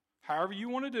 however you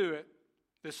want to do it,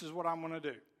 this is what I'm going to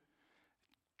do.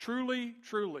 Truly,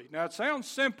 truly. Now, it sounds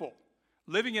simple.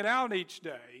 Living it out each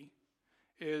day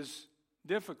is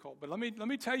difficult. But let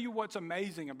me tell you what's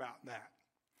amazing about that.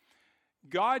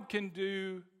 God can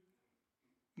do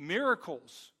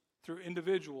miracles through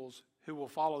individuals who will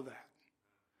follow that.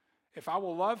 If I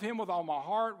will love Him with all my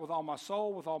heart, with all my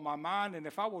soul, with all my mind, and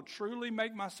if I will truly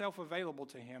make myself available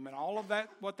to Him and all of that,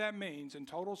 what that means in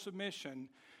total submission,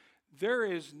 there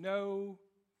is no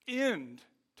end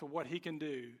to what He can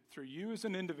do through you as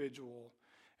an individual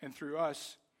and through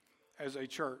us as a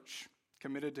church,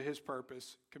 committed to His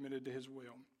purpose, committed to His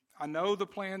will. I know the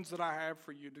plans that I have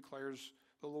for you, declares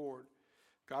the Lord.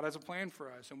 God has a plan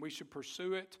for us, and we should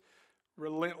pursue it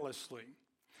relentlessly.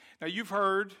 Now, you've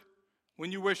heard,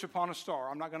 when you wish upon a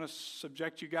star. I'm not going to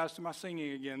subject you guys to my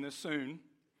singing again this soon,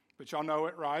 but y'all know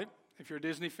it, right? If you're a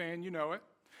Disney fan, you know it.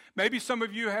 Maybe some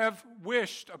of you have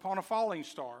wished upon a falling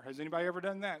star. Has anybody ever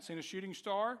done that? Seen a shooting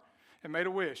star and made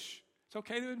a wish? It's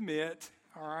okay to admit,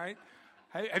 all right?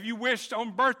 Hey, have you wished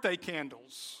on birthday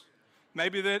candles?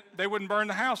 Maybe that they wouldn't burn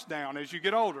the house down as you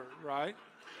get older, right?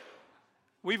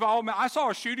 I saw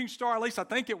a shooting star, at least I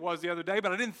think it was the other day,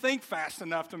 but I didn't think fast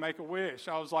enough to make a wish.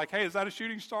 I was like, hey, is that a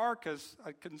shooting star? Because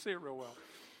I couldn't see it real well.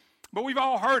 But we've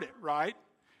all heard it, right?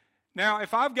 Now,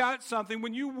 if I've got something,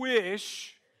 when you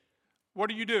wish, what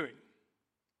are you doing?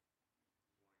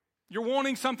 You're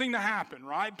wanting something to happen,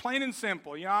 right? Plain and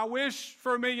simple. I wish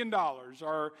for $1 million,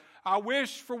 or I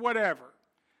wish for whatever.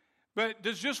 But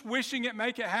does just wishing it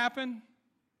make it happen?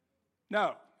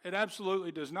 No, it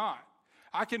absolutely does not.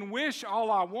 I can wish all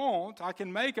I want, I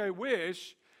can make a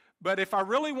wish, but if I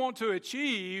really want to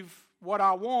achieve what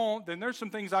I want, then there's some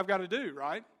things I've got to do,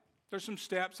 right? There's some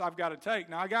steps I've got to take.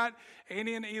 Now, I got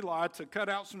Annie and Eli to cut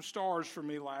out some stars for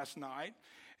me last night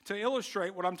to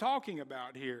illustrate what I'm talking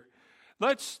about here.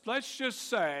 Let's just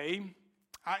say,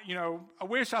 a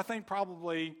wish I think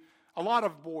probably a lot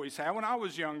of boys have. When I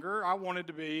was younger, I wanted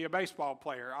to be a baseball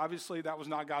player. Obviously, that was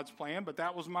not God's plan, but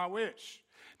that was my wish.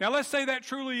 Now, let's say that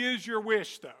truly is your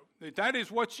wish, though. That is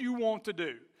what you want to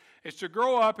do, is to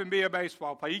grow up and be a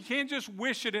baseball player. You can't just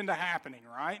wish it into happening,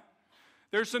 right?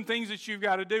 There's some things that you've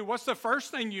got to do. What's the first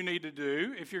thing you need to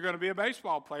do if you're going to be a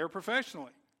baseball player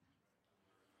professionally?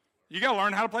 You got to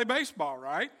learn how to play baseball,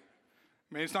 right?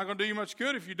 I mean, it's not going to do you much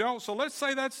good if you don't. So let's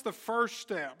say that's the first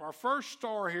step. Our first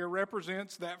star here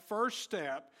represents that first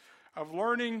step of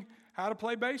learning how to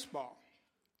play baseball.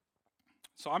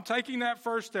 So I'm taking that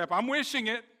first step. I'm wishing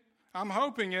it. I'm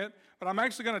hoping it. But I'm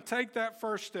actually going to take that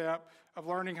first step of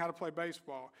learning how to play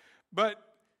baseball. But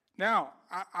now,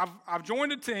 I've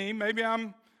joined a team. Maybe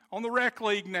I'm on the rec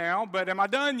league now. But am I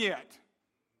done yet?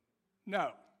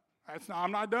 No.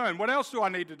 I'm not done. What else do I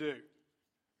need to do?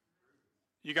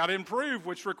 You got to improve,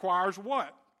 which requires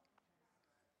what?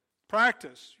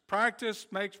 Practice. Practice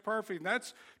makes perfect. And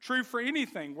that's true for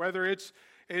anything, whether it's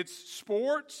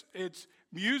sports, it's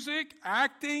music,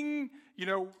 acting,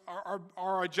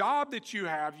 or a job that you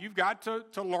have. You've got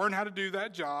to learn how to do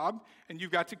that job, and you've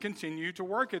got to continue to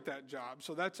work at that job.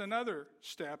 So that's another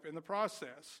step in the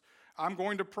process. I'm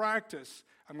going to practice.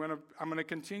 I'm going to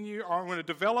continue, or I'm going to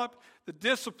develop the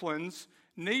disciplines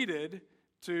needed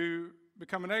to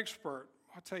become an expert.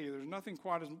 I tell you, there's nothing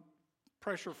quite as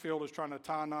pressure-filled as trying to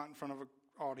tie a knot in front of an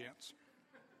audience.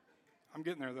 I'm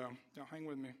getting there, though. Y'all hang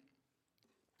with me.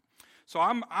 So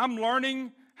I'm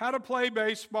learning how to play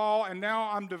baseball, and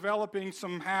now I'm developing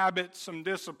some habits, some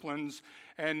disciplines,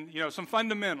 and some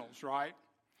fundamentals, right?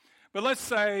 But let's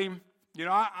say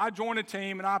I join a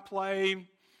team and I play,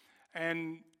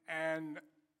 and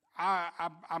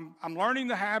I'm learning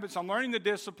the habits, I'm learning the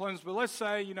disciplines. But let's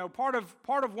say part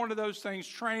of one of those things,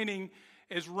 training,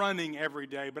 is running every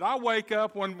day. But I wake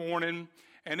up one morning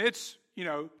and it's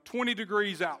 20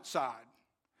 degrees outside.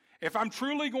 If I'm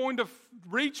truly going to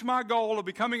reach my goal of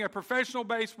becoming a professional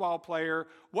baseball player,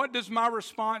 what does my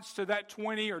response to that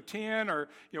 20 or 10 or,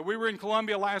 we were in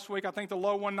Columbia last week, I think the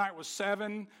low one night was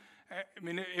 7. I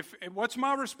mean, what's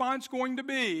my response going to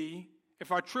be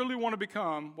if I truly want to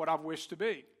become what I've wished to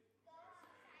be?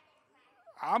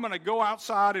 I'm going to go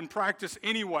outside and practice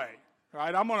anyway,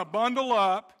 right? I'm going to bundle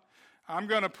up. I'm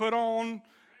going to put on...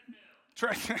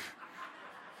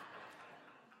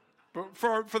 But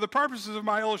for the purposes of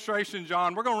my illustration,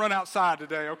 John, we're going to run outside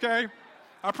today, okay?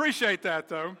 I appreciate that,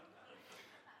 though.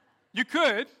 You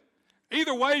could.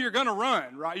 Either way, you're going to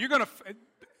run, right?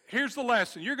 Here's the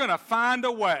lesson. You're going to find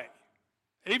a way.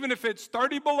 Even if it's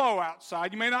 30 below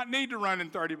outside, you may not need to run in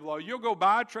 30 below. You'll go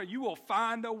by a trail. You will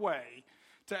find a way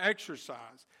to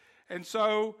exercise. And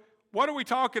so what are we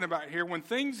talking about here? When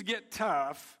things get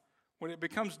tough, when it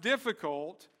becomes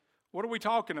difficult, what are we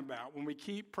talking about when we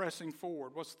keep pressing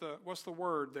forward? What's the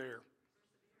word there?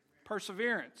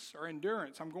 Perseverance or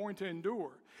endurance. I'm going to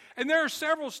endure. And there are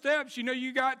several steps.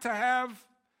 You got to have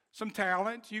some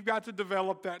talent. You've got to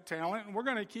develop that talent. And we're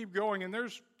going to keep going. And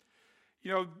there's,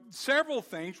 several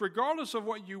things. Regardless of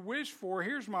what you wish for,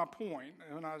 here's my point.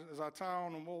 And as I tie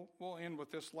on, and we'll end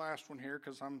with this last one here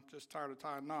because I'm just tired of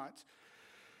tying knots.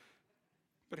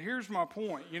 But here's my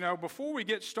point. Before we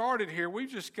get started here, we've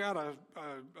just got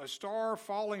a star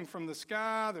falling from the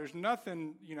sky. There's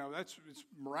nothing, it's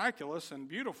miraculous and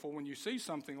beautiful when you see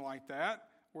something like that.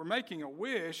 We're making a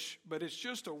wish, but it's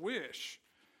just a wish.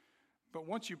 But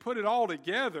once you put it all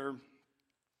together,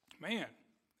 man,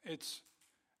 it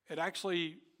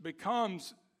actually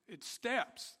becomes, it's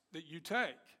steps that you take.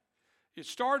 It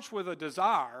starts with a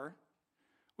desire,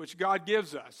 which God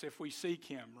gives us if we seek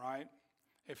Him, right?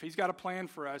 If He's got a plan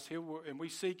for us, and we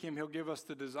seek Him, He'll give us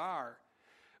the desire.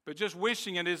 But just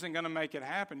wishing it isn't going to make it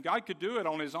happen. God could do it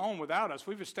on His own without us.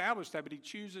 We've established that, but He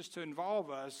chooses to involve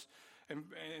us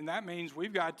And that means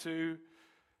we've got to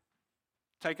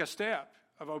take a step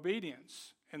of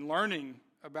obedience and learning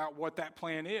about what that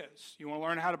plan is. You want to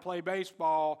learn how to play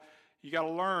baseball, you got to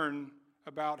learn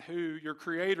about who your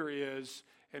Creator is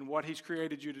and what He's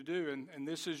created you to do. And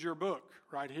this is your book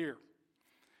right here.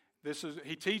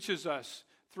 He teaches us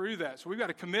through that. So we've got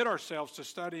to commit ourselves to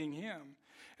studying Him.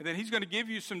 And then He's going to give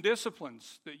you some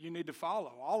disciplines that you need to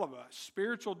follow, all of us,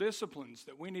 spiritual disciplines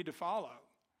that we need to follow.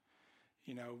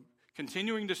 You know,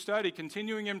 continuing to study,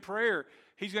 continuing in prayer.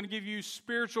 He's going to give you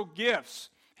spiritual gifts.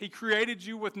 He created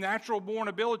you with natural-born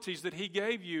abilities that He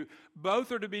gave you.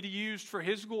 Both are to be used for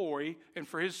His glory and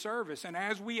for His service. And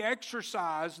as we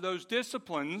exercise those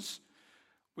disciplines,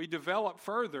 we develop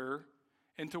further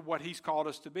into what He's called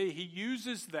us to be. He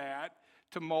uses that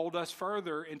to mold us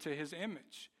further into His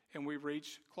image, and we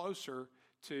reach closer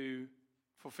to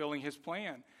fulfilling His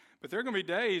plan. But there are going to be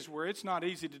days where it's not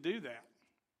easy to do that.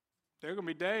 There are going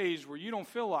to be days where you don't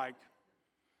feel like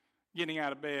getting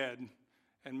out of bed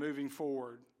and moving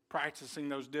forward, practicing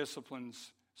those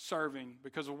disciplines, serving,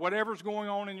 because of whatever's going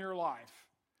on in your life.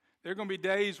 There are going to be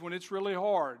days when it's really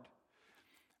hard.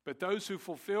 But those who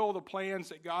fulfill the plans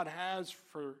that God has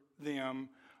for them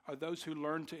are those who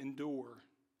learn to endure,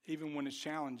 even when it's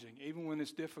challenging, even when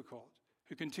it's difficult,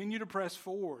 who continue to press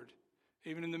forward,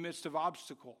 even in the midst of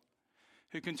obstacle,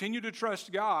 who continue to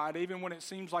trust God, even when it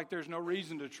seems like there's no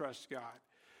reason to trust God.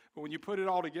 But when you put it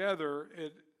all together,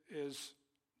 it is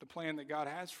the plan that God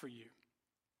has for you.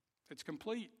 It's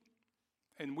complete.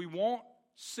 And we won't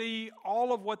see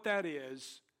all of what that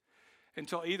is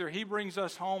until either He brings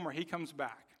us home or He comes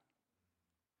back.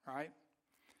 Right?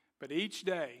 But each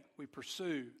day we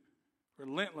pursue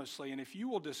relentlessly. And if you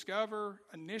will discover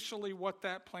initially what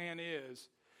that plan is,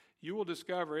 you will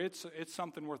discover it's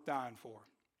something worth dying for.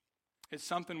 It's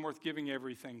something worth giving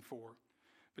everything for.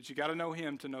 But you got to know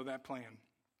Him to know that plan.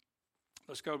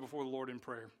 Let's go before the Lord in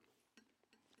prayer.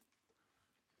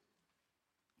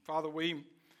 Father, we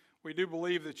do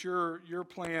believe that your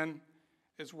plan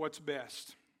is what's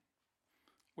best.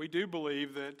 We do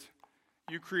believe that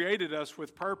You created us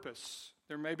with purpose.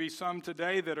 There may be some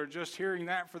today that are just hearing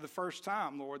that for the first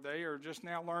time, Lord. They are just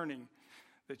now learning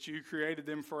that You created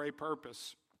them for a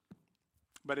purpose.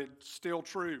 But it's still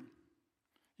true.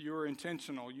 You are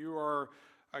intentional. You are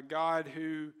a God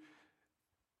who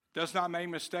does not make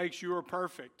mistakes. You are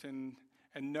perfect, and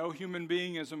no human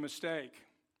being is a mistake.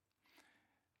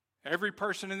 Every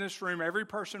person in this room, every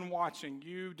person watching,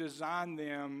 You designed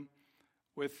them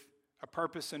with a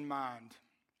purpose in mind.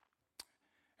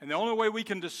 And the only way we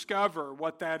can discover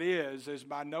what that is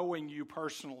by knowing You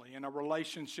personally, in a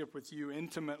relationship with You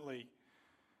intimately.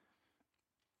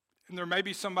 And there may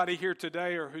be somebody here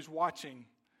today or who's watching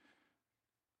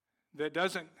that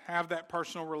doesn't have that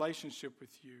personal relationship with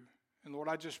You. And Lord,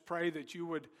 I just pray that You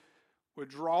would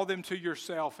draw them to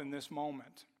Yourself in this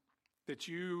moment. That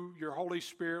You, Your Holy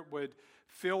Spirit, would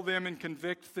fill them and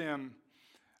convict them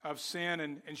of sin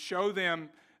and show them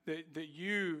that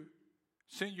You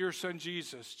sent Your Son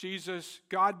Jesus. Jesus,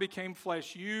 God became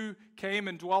flesh. You came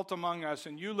and dwelt among us,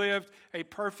 and You lived a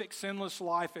perfect, sinless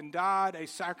life and died a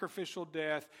sacrificial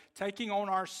death, taking on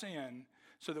our sin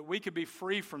so that we could be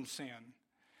free from sin.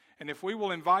 And if we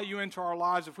will invite You into our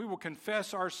lives, if we will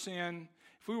confess our sin,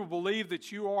 if we will believe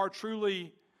that You are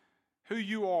truly who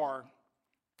You are,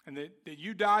 and that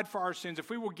You died for our sins, if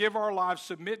we will give our lives,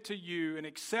 submit to You, and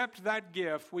accept that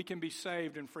gift, we can be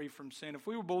saved and free from sin. If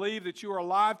we will believe that You are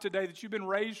alive today, that You've been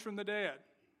raised from the dead,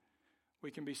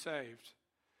 we can be saved.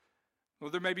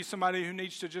 Well, there may be somebody who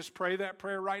needs to just pray that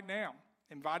prayer right now,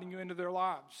 inviting You into their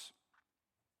lives.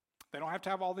 They don't have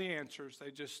to have all the answers. They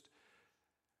just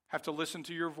have to listen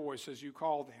to Your voice as You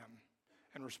call them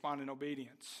and respond in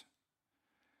obedience.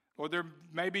 Or there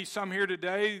may be some here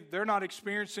today, they're not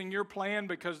experiencing Your plan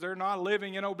because they're not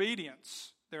living in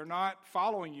obedience. They're not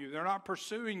following You. They're not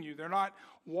pursuing You. They're not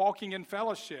walking in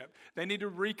fellowship. They need to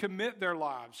recommit their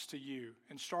lives to You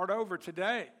and start over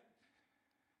today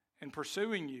and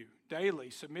pursuing You daily,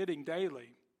 submitting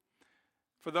daily.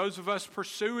 For those of us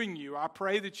pursuing You, I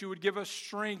pray that You would give us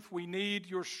strength. We need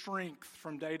Your strength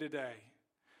from day to day.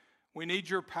 We need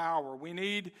Your power. We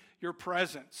need Your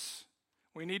presence.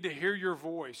 We need to hear Your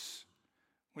voice.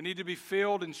 We need to be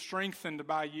filled and strengthened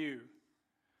by You.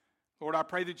 Lord, I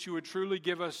pray that You would truly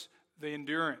give us the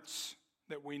endurance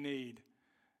that we need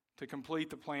to complete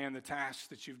the plan, the tasks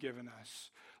that You've given us.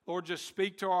 Lord, just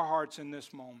speak to our hearts in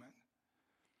this moment.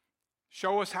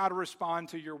 Show us how to respond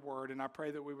to Your word, and I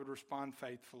pray that we would respond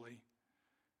faithfully.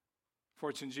 For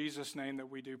it's in Jesus' name that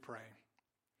we do pray.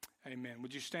 Amen.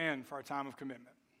 Would you stand for our time of commitment?